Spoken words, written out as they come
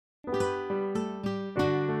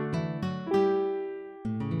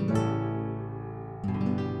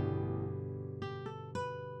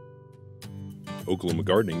Oklahoma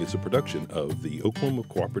Gardening is a production of the Oklahoma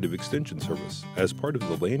Cooperative Extension Service as part of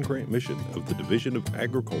the land grant mission of the Division of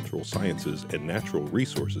Agricultural Sciences and Natural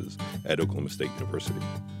Resources at Oklahoma State University,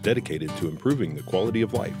 dedicated to improving the quality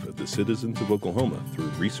of life of the citizens of Oklahoma through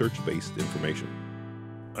research-based information.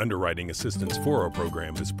 Underwriting assistance for our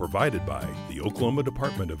program is provided by the Oklahoma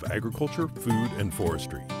Department of Agriculture, Food, and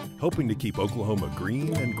Forestry, helping to keep Oklahoma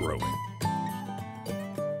green and growing.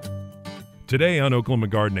 Today on Oklahoma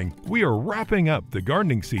Gardening, we are wrapping up the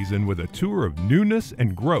gardening season with a tour of newness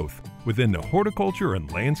and growth within the Horticulture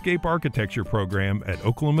and Landscape Architecture program at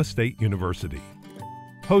Oklahoma State University.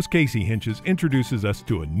 Host Casey Hentges introduces us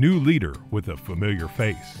to a new leader with a familiar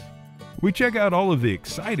face. We check out all of the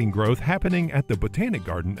exciting growth happening at the Botanic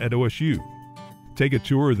Garden at OSU. Take a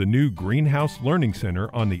tour of the new Greenhouse Learning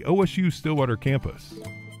Center on the OSU Stillwater campus.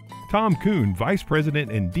 Tom Kuhn, Vice President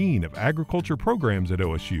and Dean of Agriculture Programs at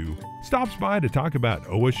OSU, stops by to talk about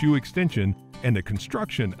OSU Extension and the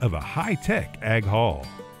construction of a high-tech Ag Hall.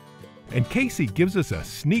 And Casey gives us a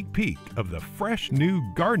sneak peek of the fresh new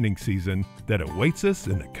gardening season that awaits us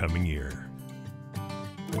in the coming year.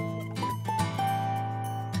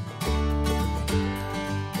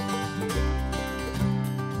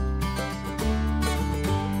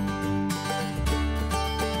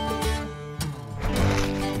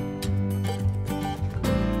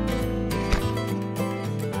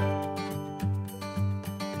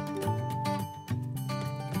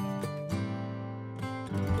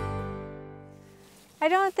 I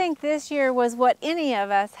don't think this year was what any of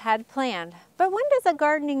us had planned, but when does a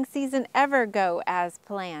gardening season ever go as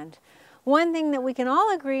planned? One thing that we can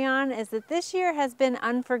all agree on is that this year has been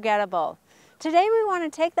unforgettable. Today we want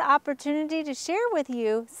to take the opportunity to share with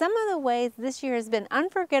you some of the ways this year has been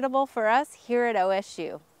unforgettable for us here at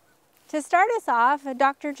OSU. To start us off,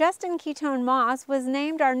 Dr. Justin Quetone Moss was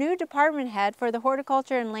named our new department head for the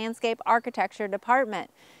Horticulture and Landscape Architecture department.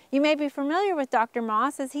 You may be familiar with Dr.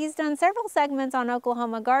 Moss as he's done several segments on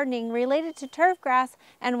Oklahoma gardening related to turfgrass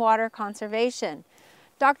and water conservation.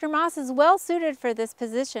 Dr. Moss is well suited for this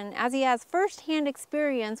position as he has first-hand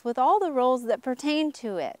experience with all the roles that pertain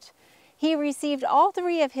to it. He received all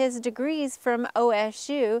three of his degrees from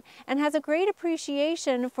OSU and has a great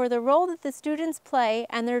appreciation for the role that the students play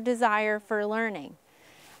and their desire for learning.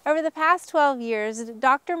 Over the past 12 years,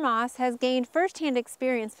 Dr. Moss has gained first-hand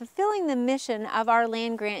experience fulfilling the mission of our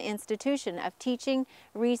land-grant institution of teaching,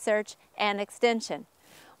 research, and extension.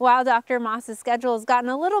 While Dr. Moss's schedule has gotten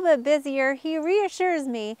a little bit busier, he reassures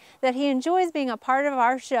me that he enjoys being a part of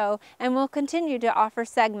our show and will continue to offer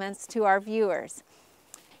segments to our viewers.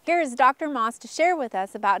 Here is Dr. Moss to share with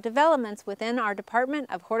us about developments within our Department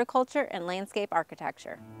of Horticulture and Landscape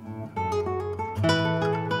Architecture.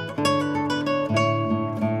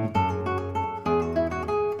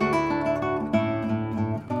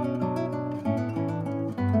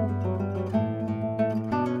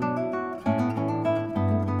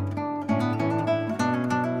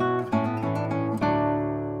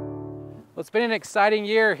 It's been an exciting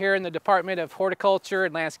year here in the Department of Horticulture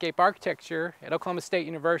and Landscape Architecture at Oklahoma State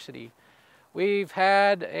University. We've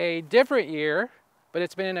had a different year, but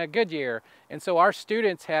it's been a good year. And so our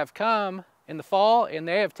students have come in the fall and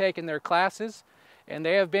they have taken their classes and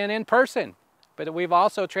they have been in person. But we've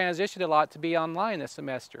also transitioned a lot to be online this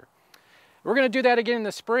semester. We're going to do that again in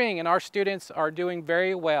the spring, and our students are doing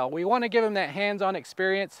very well. We want to give them that hands-on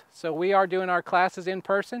experience, so we are doing our classes in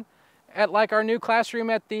person at like our new classroom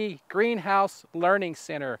at the Greenhouse Learning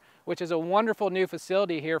Center, which is a wonderful new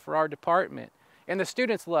facility here for our department. And the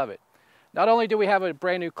students love it. Not only do we have a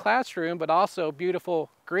brand new classroom, but also beautiful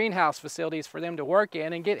greenhouse facilities for them to work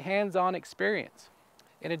in and get hands-on experience.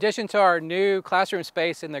 In addition to our new classroom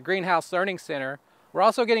space in the Greenhouse Learning Center, we're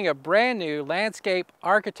also getting a brand new landscape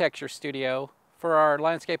architecture studio for our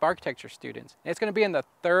landscape architecture students. And it's going to be in the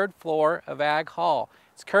 3rd floor of Ag Hall.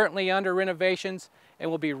 It's currently under renovations and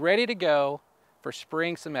will be ready to go for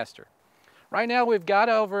spring semester. Right now we've got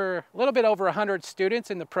a little bit over 100 students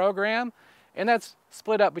in the program, and that's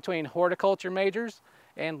split up between horticulture majors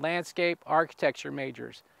and landscape architecture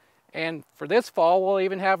majors. And for this fall, we'll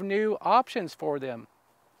even have new options for them.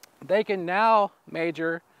 They can now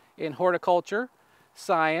major in horticulture,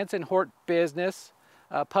 science, and hort business,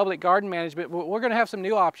 public garden management. We're going to have some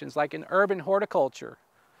new options like in urban horticulture.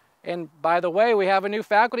 And by the way, we have a new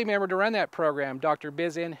faculty member to run that program, Dr.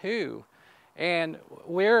 Biz-In Hu. And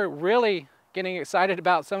we're really getting excited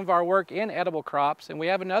about some of our work in edible crops. And we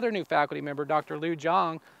have another new faculty member, Dr. Lou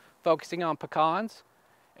Zhang, focusing on pecans.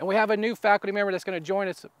 And we have a new faculty member that's going to join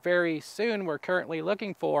us very soon. We're currently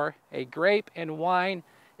looking for a grape and wine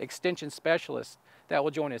extension specialist that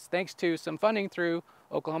will join us, thanks to some funding through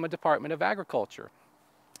Oklahoma Department of Agriculture.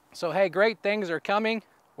 So hey, great things are coming.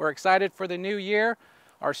 We're excited for the new year.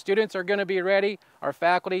 Our students are going to be ready. Our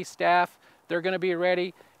faculty, staff, they're going to be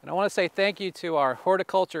ready. And I want to say thank you to our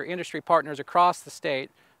horticulture industry partners across the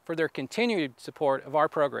state for their continued support of our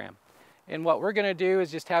program. And what we're going to do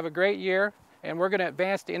is just have a great year, and we're going to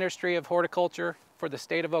advance the industry of horticulture for the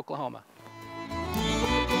state of Oklahoma.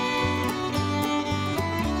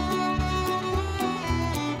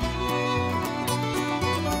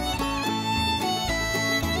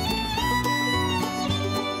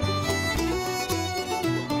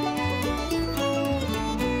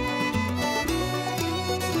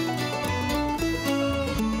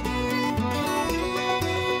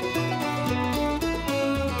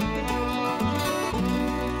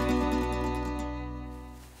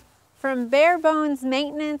 From bare bones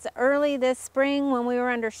maintenance early this spring when we were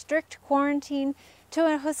under strict quarantine to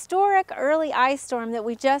a historic early ice storm that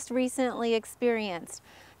we just recently experienced.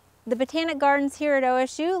 The Botanic Gardens here at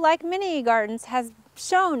OSU, like many gardens, has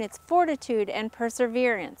shown its fortitude and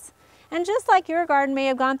perseverance. And just like your garden may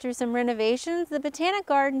have gone through some renovations, the Botanic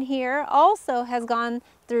Garden here also has gone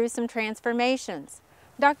through some transformations.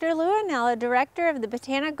 Dr. Lou Anella, director of the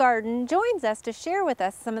Botanic Garden, joins us to share with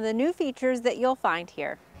us some of the new features that you'll find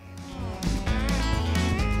here.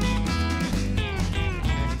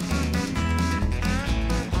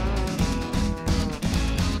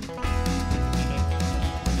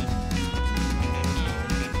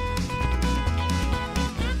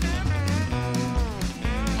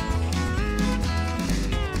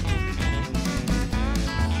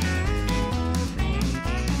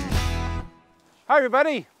 Hi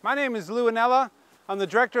everybody, my name is Lou Anella. I'm the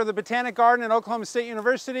director of the Botanic Garden at Oklahoma State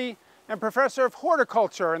University and professor of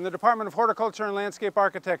horticulture in the Department of Horticulture and Landscape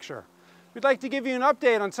Architecture. We'd like to give you an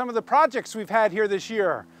update on some of the projects we've had here this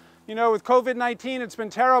year. You know, with COVID-19, it's been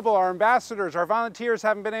terrible. Our ambassadors, our volunteers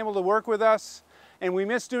haven't been able to work with us, and we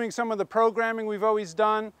miss doing some of the programming we've always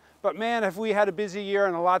done, but man, have we had a busy year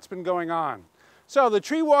and a lot's been going on. So the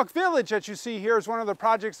Tree Walk Village that you see here is one of the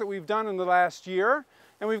projects that we've done in the last year.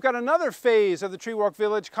 And we've got another phase of the Tree Walk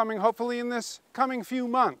Village coming hopefully in this coming few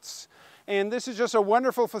months. And this is just a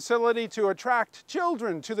wonderful facility to attract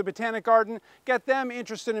children to the Botanic Garden, get them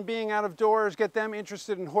interested in being out of doors, get them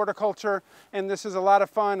interested in horticulture, and this is a lot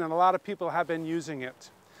of fun and a lot of people have been using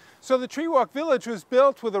it. So the Tree Walk Village was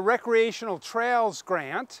built with a recreational trails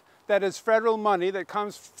grant that is federal money that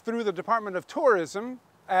comes through the Department of Tourism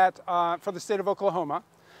for the state of Oklahoma.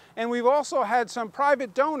 And we've also had some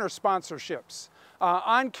private donor sponsorships.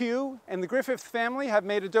 OnQ and the Griffith family have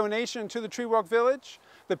made a donation to the Tree Walk Village.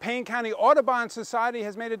 The Payne County Audubon Society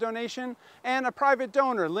has made a donation, and a private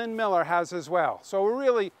donor, Lynn Miller, has as well. So we're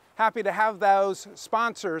really happy to have those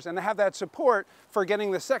sponsors and to have that support for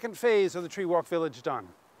getting the second phase of the Tree Walk Village done.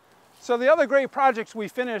 So the other great projects we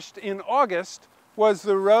finished in August was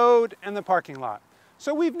the road and the parking lot.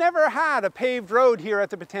 So we've never had a paved road here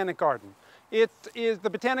at the Botanic Garden. The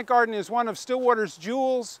Botanic Garden is one of Stillwater's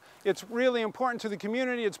jewels. It's really important to the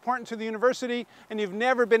community, it's important to the university, and you've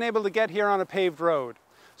never been able to get here on a paved road.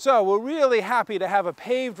 So we're really happy to have a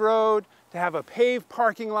paved road, to have a paved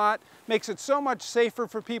parking lot. Makes it so much safer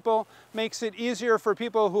for people, makes it easier for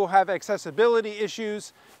people who have accessibility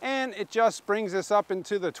issues, and it just brings us up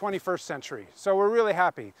into the 21st century. So we're really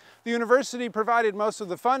happy. The university provided most of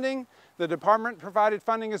the funding. The department provided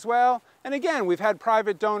funding as well. And again, we've had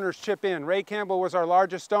private donors chip in. Ray Campbell was our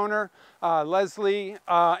largest donor, Leslie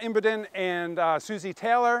Imbeden and Susie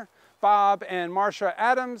Taylor, Bob and Marcia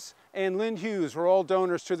Adams, and Lynn Hughes were all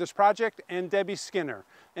donors to this project, and Debbie Skinner.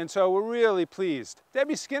 And so we're really pleased.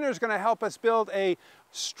 Debbie Skinner is going to help us build a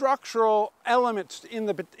structural element in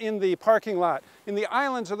the parking lot. In the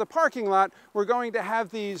islands of the parking lot, we're going to have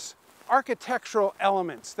these architectural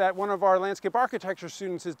elements that one of our landscape architecture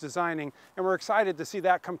students is designing, and we're excited to see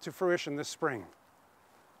that come to fruition this spring.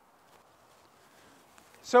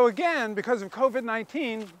 So again, because of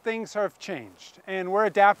COVID-19, things have changed, and we're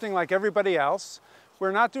adapting like everybody else.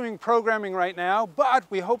 We're not doing programming right now, but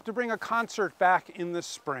we hope to bring a concert back in the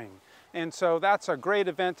spring. And so that's a great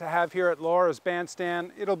event to have here at Laura's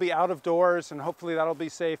Bandstand. It'll be out of doors, and hopefully that'll be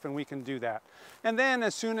safe and we can do that. And then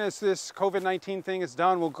as soon as this COVID-19 thing is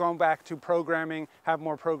done, we'll go back to programming, have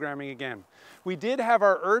more programming again. We did have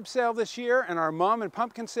our herb sale this year and our mum and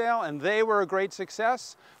pumpkin sale, and they were a great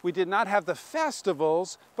success. We did not have the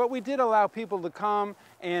festivals, but we did allow people to come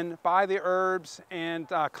and buy the herbs and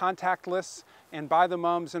contactless and buy the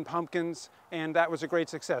mums and pumpkins, and that was a great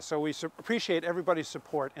success. So we appreciate everybody's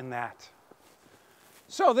support in that.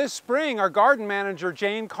 So this spring, our garden manager,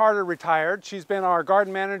 Jane Carter, retired. She's been our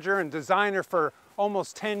garden manager and designer for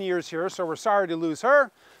almost 10 years here, so we're sorry to lose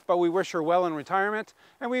her, but we wish her well in retirement.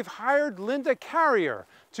 And we've hired Linda Carrier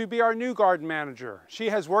to be our new garden manager. She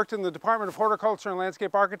has worked in the Department of Horticulture and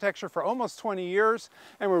Landscape Architecture for almost 20 years,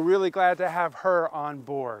 and we're really glad to have her on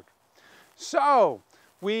board. So,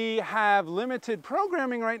 we have limited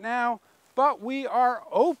programming right now, but we are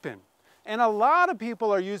open. And a lot of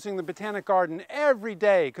people are using the Botanic Garden every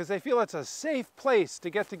day because they feel it's a safe place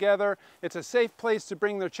to get together. It's a safe place to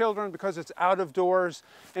bring their children because it's out of doors.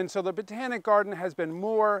 And so the Botanic Garden has been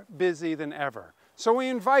more busy than ever. So we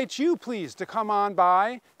invite you, please, to come on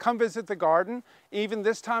by, come visit the garden. Even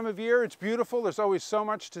this time of year, it's beautiful. There's always so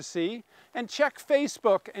much to see. And check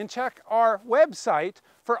Facebook and check our website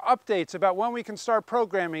for updates about when we can start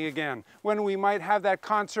programming again, when we might have that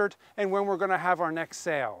concert, and when we're going to have our next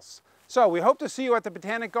sales. So we hope to see you at the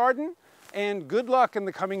Botanic Garden, and good luck in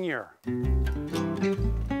the coming year.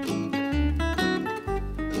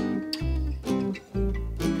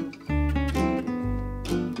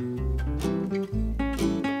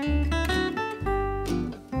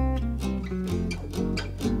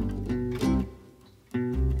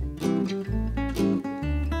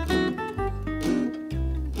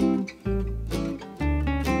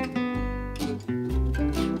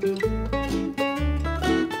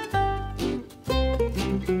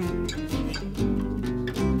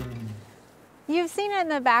 You've seen it in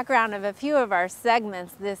the background of a few of our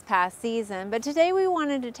segments this past season, but today we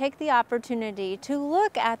wanted to take the opportunity to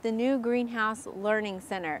look at the new Greenhouse Learning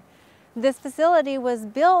Center. This facility was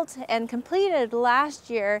built and completed last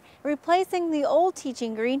year, replacing the old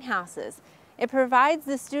teaching greenhouses. It provides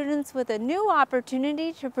the students with a new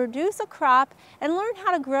opportunity to produce a crop and learn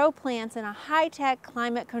how to grow plants in a high-tech,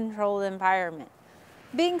 climate-controlled environment.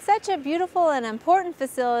 Being such a beautiful and important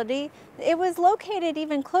facility, it was located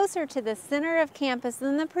even closer to the center of campus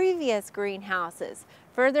than the previous greenhouses,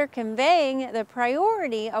 further conveying the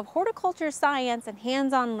priority of horticulture science and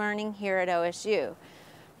hands-on learning here at OSU.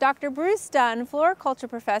 Dr. Bruce Dunn, floriculture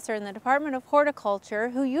professor in the Department of Horticulture,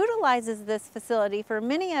 who utilizes this facility for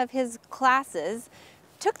many of his classes,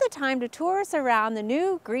 took the time to tour us around the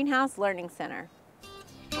new Greenhouse Learning Center.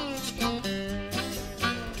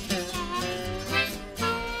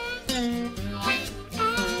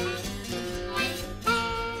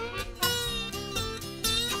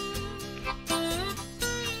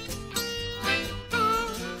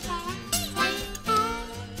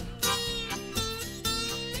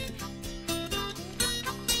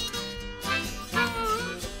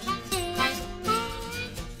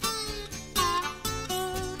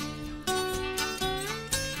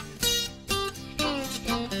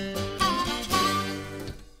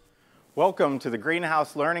 Welcome to the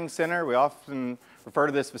Greenhouse Learning Center. We often refer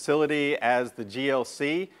to this facility as the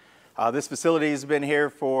GLC. This facility has been here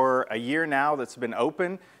for a year now that's been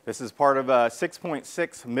open. This is part of a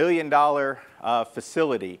 $6.6 million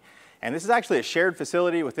facility. And this is actually a shared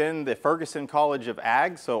facility within the Ferguson College of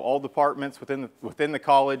Ag, so all departments within the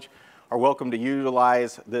college are welcome to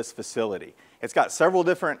utilize this facility. It's got several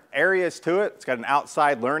different areas to it. It's got an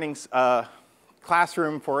outside learning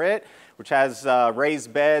classroom for it, which has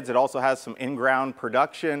raised beds. It also has some in-ground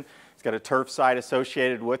production. It's got a turf site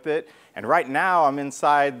associated with it. And right now I'm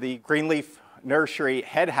inside the Greenleaf Nursery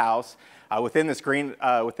head house within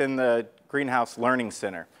the Greenhouse Learning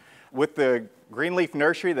Center. With the Greenleaf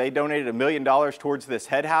Nursery, they donated $1 million towards this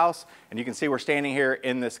head house, and you can see we're standing here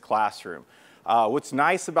in this classroom. What's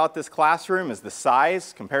nice about this classroom is the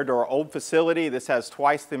size. Compared to our old facility, this has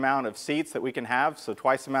twice the amount of seats that we can have, so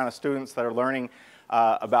twice the amount of students that are learning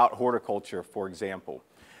about horticulture, for example.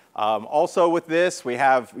 Also with this, you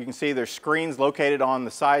can see there's screens located on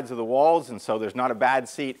the sides of the walls, and so there's not a bad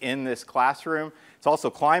seat in this classroom. It's also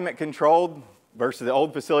climate controlled versus the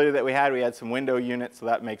old facility that we had some window units, so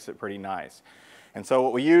that makes it pretty nice. And so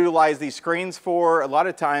what we utilize these screens for, a lot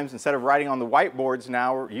of times, instead of writing on the whiteboards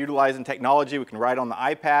now, we're utilizing technology. We can write on the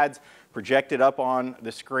iPads, project it up on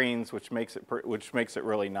the screens, which makes it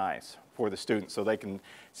really nice for the students so they can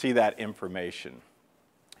see that information.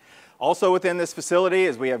 Also within this facility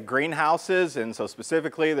is we have greenhouses, and so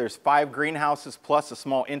specifically there's 5 greenhouses plus a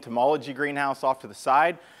small entomology greenhouse off to the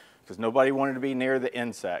side because nobody wanted to be near the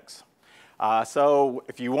insects. So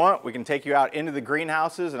if you want, we can take you out into the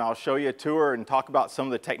greenhouses and I'll show you a tour and talk about some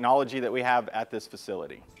of the technology that we have at this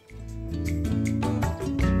facility.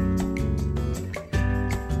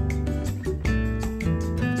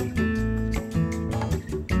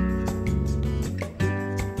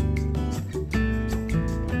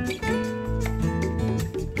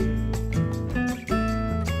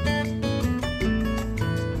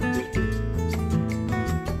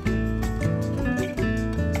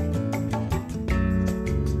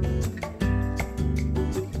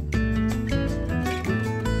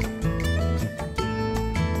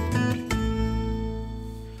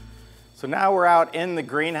 So now we're out in the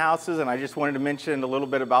greenhouses, and I just wanted to mention a little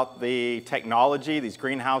bit about the technology. These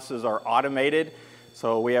greenhouses are automated.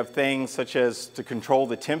 So we have things such as to control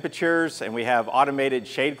the temperatures, and we have automated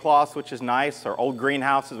shade cloths, which is nice. Our old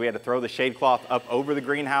greenhouses, we had to throw the shade cloth up over the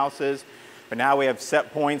greenhouses. But now we have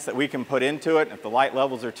set points that we can put into it. If the light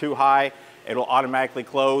levels are too high, it'll automatically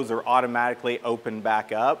close or automatically open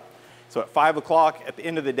back up. So at 5 o'clock at the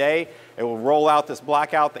end of the day, it will roll out this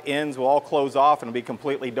blackout. The ends will all close off and it'll be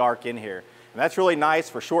completely dark in here. And that's really nice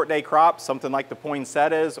for short day crops. Something like the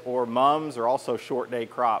poinsettias or mums are also short day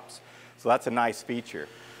crops. So that's a nice feature.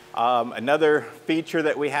 Another feature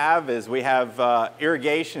that we have is we have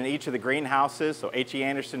irrigation in each of the greenhouses. So H.E.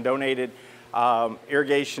 Anderson donated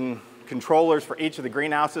irrigation controllers for each of the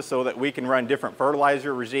greenhouses so that we can run different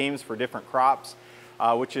fertilizer regimes for different crops,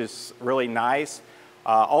 which is really nice.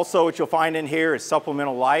 Also, what you'll find in here is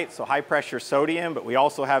supplemental light, so high pressure sodium, but we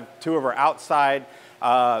also have two of our outside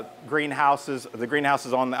greenhouses. The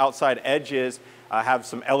greenhouses on the outside edges have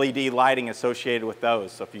some LED lighting associated with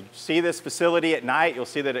those. So if you see this facility at night, you'll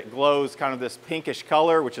see that it glows kind of this pinkish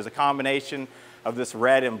color, which is a combination of this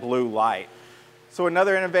red and blue light. So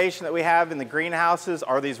another innovation that we have in the greenhouses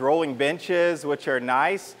are these rolling benches, which are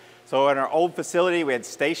nice. So in our old facility, we had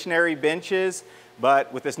stationary benches.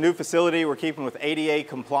 But with this new facility, we're keeping with ADA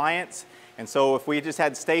compliance. And so if we just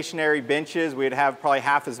had stationary benches, we'd have probably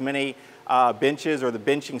half as many benches or the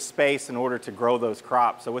benching space in order to grow those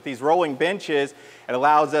crops. So with these rolling benches, it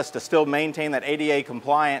allows us to still maintain that ADA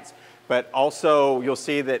compliance, but also you'll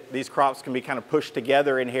see that these crops can be kind of pushed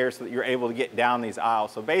together in here so that you're able to get down these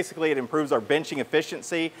aisles. So basically it improves our benching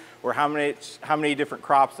efficiency, or how many different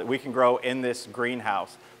crops that we can grow in this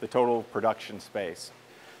greenhouse, the total production space.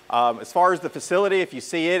 As far as the facility, if you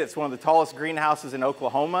see it, it's one of the tallest greenhouses in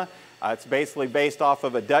Oklahoma. It's basically based off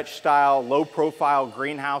of a Dutch-style, low-profile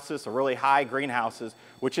greenhouses, so really high greenhouses,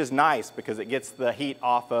 which is nice because it gets the heat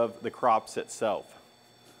off of the crops itself.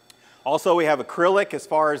 Also, we have acrylic as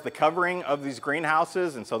far as the covering of these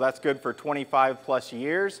greenhouses, and so that's good for 25 plus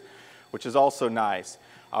years, which is also nice.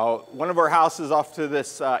 One of our houses off to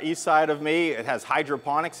this east side of me, it has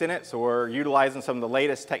hydroponics in it, so we're utilizing some of the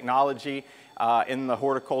latest technology in the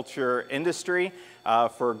horticulture industry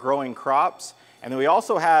for growing crops. And then we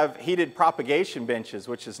also have heated propagation benches,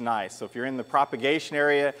 which is nice. So if you're in the propagation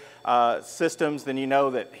area systems, then you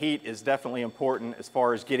know that heat is definitely important as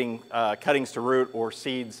far as getting cuttings to root or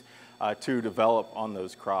seeds to develop on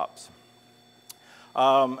those crops.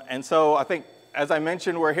 And so I think, as I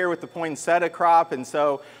mentioned, we're here with the poinsettia crop, and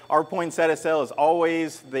so our poinsettia sale is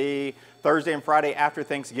always the Thursday and Friday after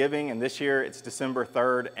Thanksgiving, and this year it's December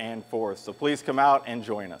 3rd and 4th. So please come out and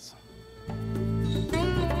join us.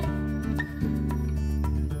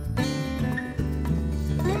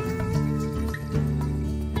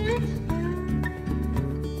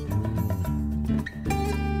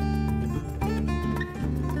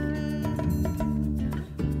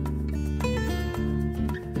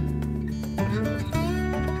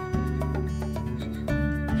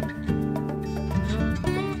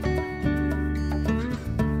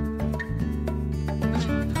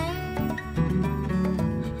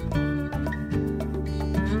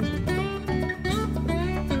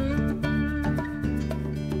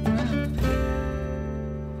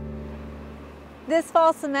 This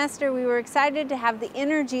fall semester, we were excited to have the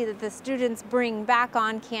energy that the students bring back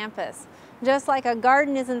on campus. Just like a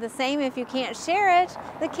garden isn't the same if you can't share it,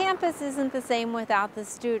 the campus isn't the same without the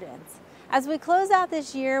students. As we close out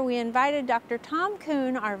this year, we invited Dr. Tom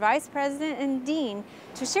Kuhn, our Vice President and Dean,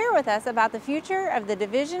 to share with us about the future of the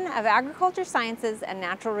Division of Agriculture Sciences and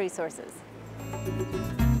Natural Resources.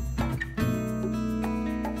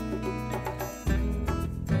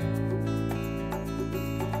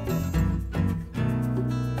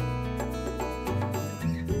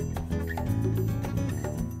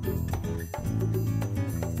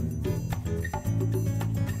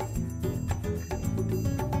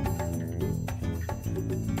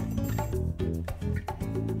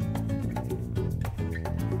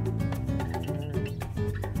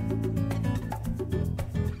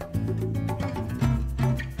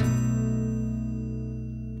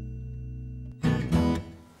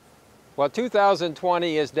 Well,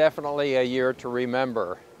 2020 is definitely a year to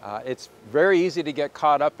remember. It's very easy to get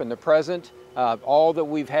caught up in the present, all that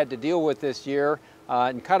we've had to deal with this year,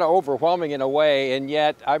 and kind of overwhelming in a way, and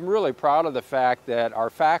yet I'm really proud of the fact that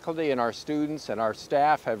our faculty and our students and our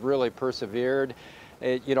staff have really persevered.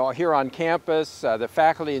 You know, here on campus, the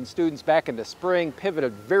faculty and students back in the spring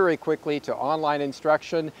pivoted very quickly to online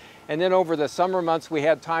instruction. And then over the summer months, we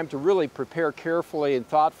had time to really prepare carefully and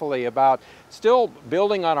thoughtfully about still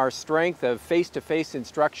building on our strength of face-to-face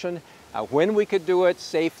instruction, when we could do it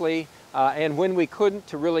safely, and when we couldn't,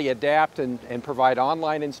 to really adapt and provide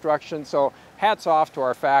online instruction. So hats off to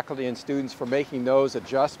our faculty and students for making those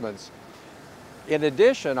adjustments. In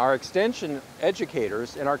addition, our extension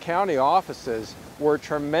educators in our county offices were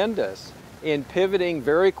tremendous in pivoting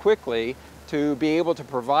very quickly to be able to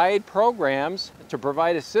provide programs, to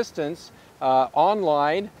provide assistance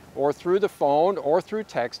online or through the phone or through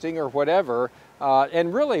texting or whatever.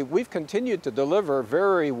 And really, we've continued to deliver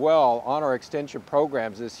very well on our extension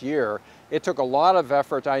programs this year. It took a lot of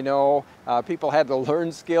effort, I know. People had to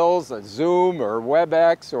learn skills, Zoom or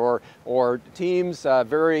WebEx or Teams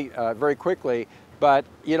very quickly. But,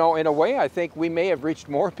 you know, in a way, I think we may have reached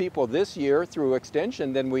more people this year through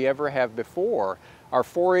extension than we ever have before. Our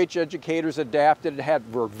 4-H educators adapted,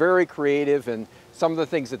 were very creative in some of the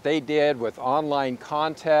things that they did with online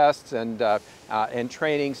contests and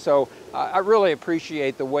training. So I really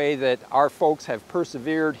appreciate the way that our folks have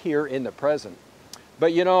persevered here in the present.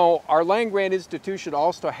 But you know, our land-grant institution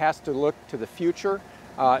also has to look to the future.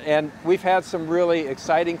 And we've had some really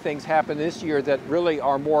exciting things happen this year that really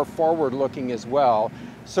are more forward-looking as well.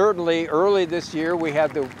 Certainly early this year we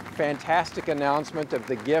had the fantastic announcement of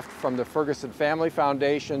the gift from the Ferguson Family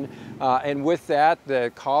Foundation, and with that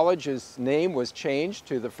the college's name was changed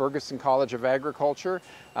to the Ferguson College of Agriculture,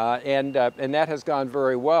 and that has gone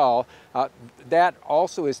very well. That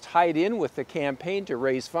also is tied in with the campaign to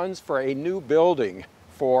raise funds for a new building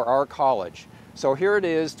for our college. So here it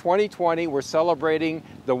is, 2020, we're celebrating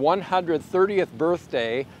the 130th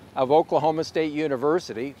birthday of Oklahoma State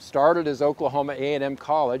University, started as Oklahoma A&M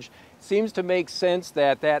College. Seems to make sense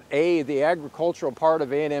that the agricultural part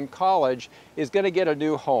of A&M College is going to get a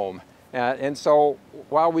new home. And so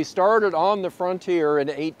while we started on the frontier in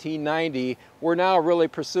 1890, we're now really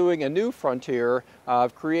pursuing a new frontier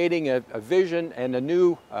of creating a vision and a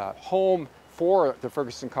new home for the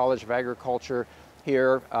Ferguson College of Agriculture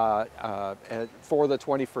here for the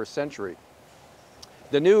 21st century.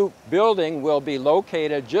 The new building will be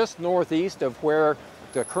located just northeast of where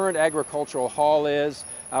the current agricultural hall is.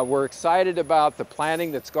 We're excited about the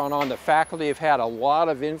planning that's gone on. The faculty have had a lot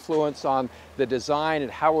of influence on the design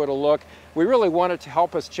and how it'll look. We really wanted to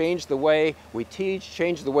help us change the way we teach,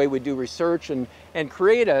 change the way we do research, and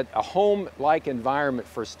create a home-like environment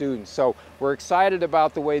for students. So we're excited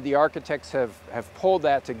about the way the architects have pulled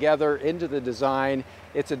that together into the design.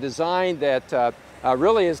 It's a design that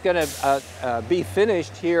really is going to be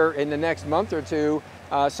finished here in the next month or two,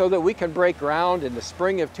 so that we can break ground in the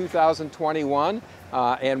spring of 2021,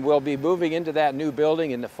 and we'll be moving into that new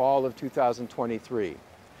building in the fall of 2023.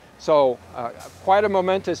 So quite a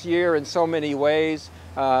momentous year in so many ways,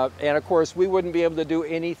 and of course we wouldn't be able to do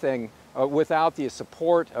anything without the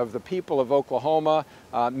support of the people of Oklahoma,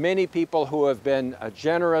 many people who have been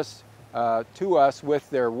generous to us with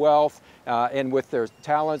their wealth and with their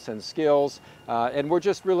talents and skills. And we're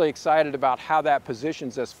just really excited about how that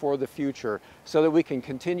positions us for the future so that we can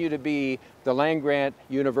continue to be the land-grant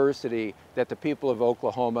university that the people of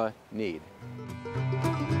Oklahoma need.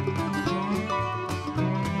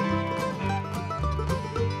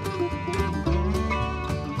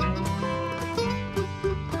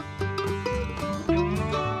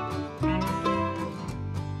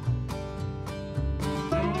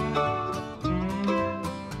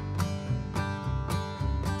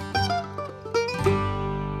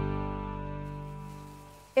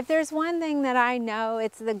 If there's one thing that I know,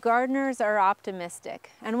 it's the gardeners are optimistic.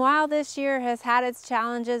 And while this year has had its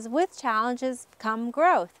challenges, with challenges come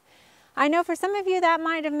growth. I know for some of you that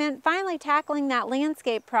might have meant finally tackling that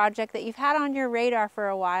landscape project that you've had on your radar for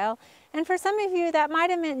a while. And for some of you that might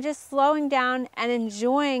have meant just slowing down and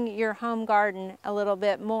enjoying your home garden a little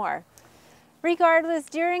bit more. Regardless,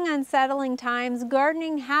 during unsettling times,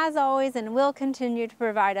 gardening has always and will continue to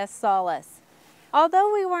provide us solace.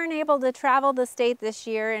 Although we weren't able to travel the state this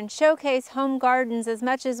year and showcase home gardens as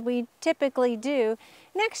much as we typically do,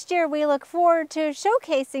 next year we look forward to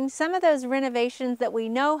showcasing some of those renovations that we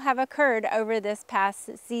know have occurred over this past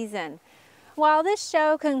season. While this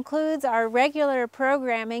show concludes our regular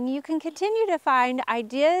programming, you can continue to find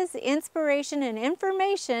ideas, inspiration, and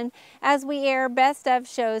information as we air best of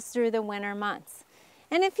shows through the winter months.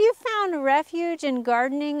 And if you found refuge in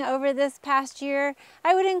gardening over this past year,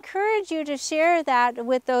 I would encourage you to share that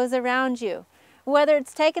with those around you. Whether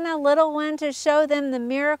it's taking a little one to show them the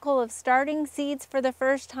miracle of starting seeds for the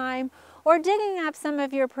first time, or digging up some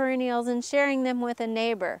of your perennials and sharing them with a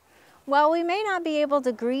neighbor. While we may not be able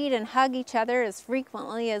to greet and hug each other as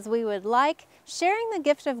frequently as we would like, sharing the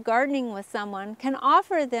gift of gardening with someone can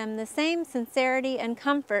offer them the same sincerity and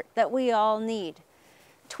comfort that we all need.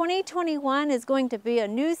 2021 is going to be a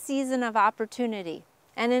new season of opportunity.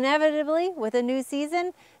 And inevitably, with a new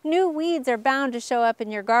season, new weeds are bound to show up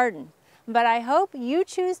in your garden. But I hope you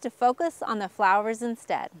choose to focus on the flowers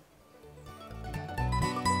instead.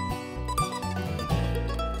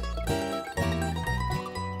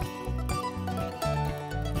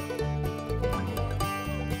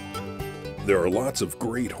 There are lots of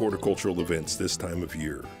great horticultural events this time of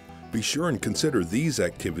year. Be sure and consider these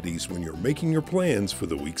activities when you're making your plans for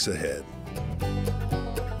the weeks ahead.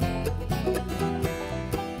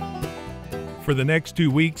 For the next 2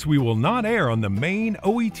 weeks, we will not air on the main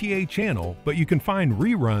OETA channel, but you can find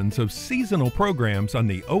reruns of seasonal programs on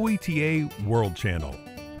the OETA World Channel.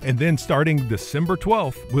 And then starting December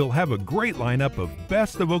 12th, we'll have a great lineup of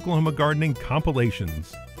Best of Oklahoma Gardening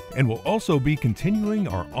compilations. And we'll also be continuing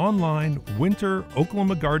our online Winter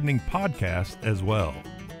Oklahoma Gardening podcast as well.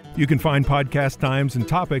 You can find podcast times and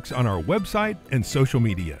topics on our website and social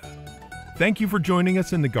media. Thank you for joining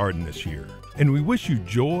us in the garden this year, and we wish you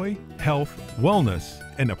joy, health, wellness,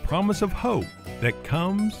 and a promise of hope that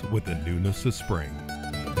comes with the newness of spring.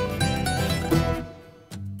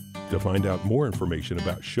 To find out more information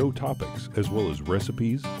about show topics, as well as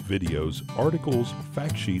recipes, videos, articles,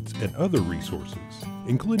 fact sheets, and other resources,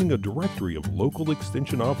 including a directory of local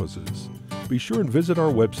extension offices, be sure and visit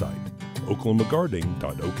our website,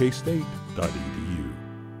 oklahomagardening.okstate.edu.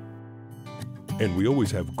 And we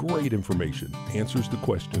always have great information, answers to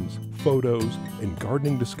questions, photos, and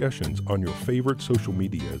gardening discussions on your favorite social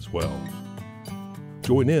media as well.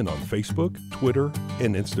 Join in on Facebook, Twitter,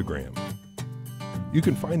 and Instagram. You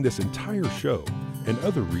can find this entire show and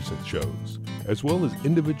other recent shows, as well as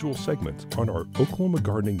individual segments on our Oklahoma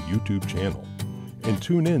Gardening YouTube channel. And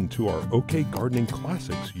tune in to our OK Gardening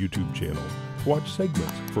Classics YouTube channel to watch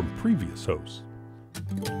segments from previous hosts.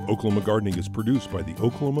 Oklahoma Gardening is produced by the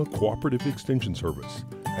Oklahoma Cooperative Extension Service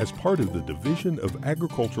as part of the Division of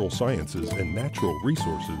Agricultural Sciences and Natural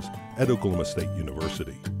Resources at Oklahoma State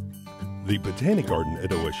University. The Botanic Garden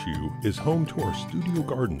at OSU is home to our studio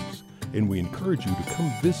gardens, and we encourage you to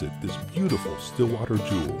come visit this beautiful Stillwater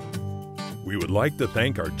jewel. We would like to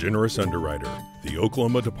thank our generous underwriter, the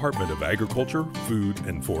Oklahoma Department of Agriculture, Food,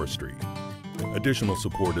 and Forestry. Additional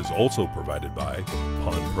support is also provided by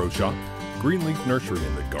Pond Pro Shop, Greenleaf Nursery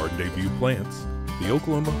and the Garden Debut Plants, the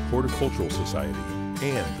Oklahoma Horticultural Society,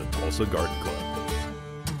 and the Tulsa Garden Club.